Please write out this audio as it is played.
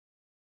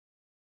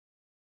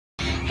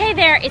Hey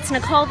there, it's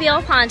Nicole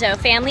Villalpando,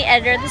 family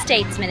editor of the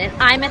Statesman,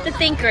 and I'm at the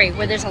Thinkery,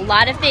 where there's a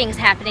lot of things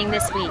happening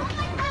this week.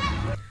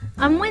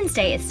 On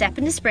Wednesday, it's Step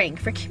into Spring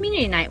for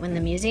Community Night when the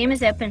museum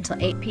is open until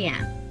 8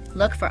 p.m.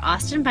 Look for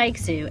Austin Bike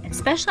Zoo and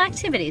special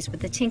activities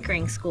with the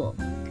Tinkering School.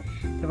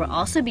 There will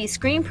also be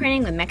screen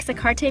printing with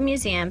Mexicarte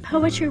Museum,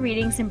 poetry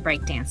readings, and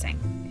breakdancing.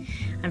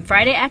 On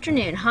Friday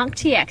afternoon, Honk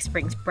TX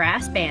brings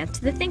brass bands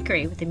to the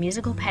Thinkery with the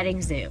musical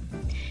petting zoo.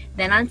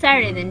 Then on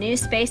Saturday, the new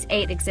Space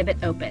 8 exhibit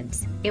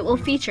opens. It will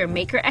feature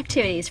maker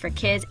activities for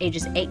kids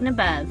ages 8 and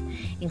above,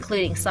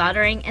 including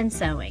soldering and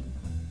sewing.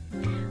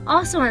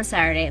 Also on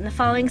Saturday and the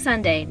following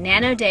Sunday,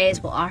 Nano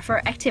Days will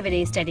offer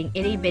activities studying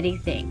itty-bitty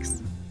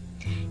things.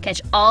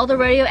 Catch all the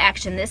rodeo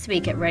action this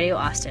week at Rodeo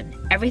Austin.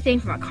 Everything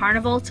from a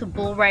carnival to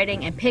bull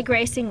riding and pig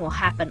racing will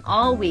happen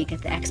all week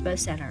at the Expo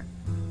Center.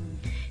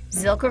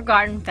 Zilker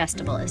Garden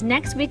Festival is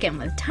next weekend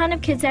with a ton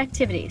of kids'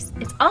 activities.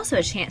 It's also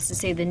a chance to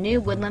see the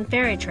new Woodland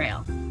Ferry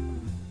Trail.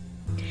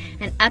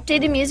 An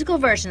updated musical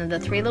version of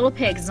The Three Little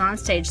Pigs is on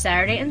stage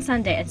Saturday and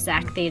Sunday at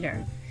Zach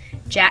Theatre.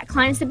 Jack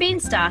Climbs the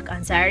Beanstalk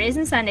on Saturdays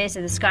and Sundays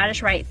at the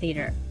Scottish Rite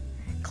Theatre.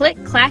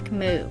 Click Clack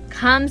Moo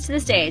comes to the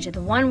stage at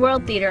the One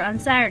World Theatre on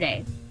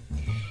Saturday.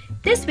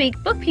 This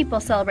week, Book People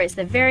celebrates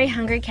The Very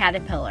Hungry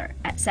Caterpillar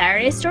at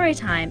Saturday's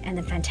Storytime, and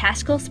the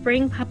Fantastical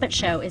Spring Puppet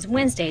Show is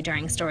Wednesday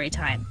during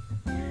Storytime.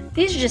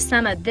 These are just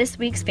some of this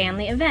week's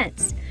family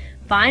events.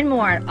 Find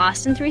more at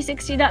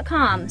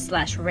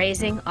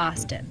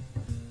austin360.com/raisingaustin.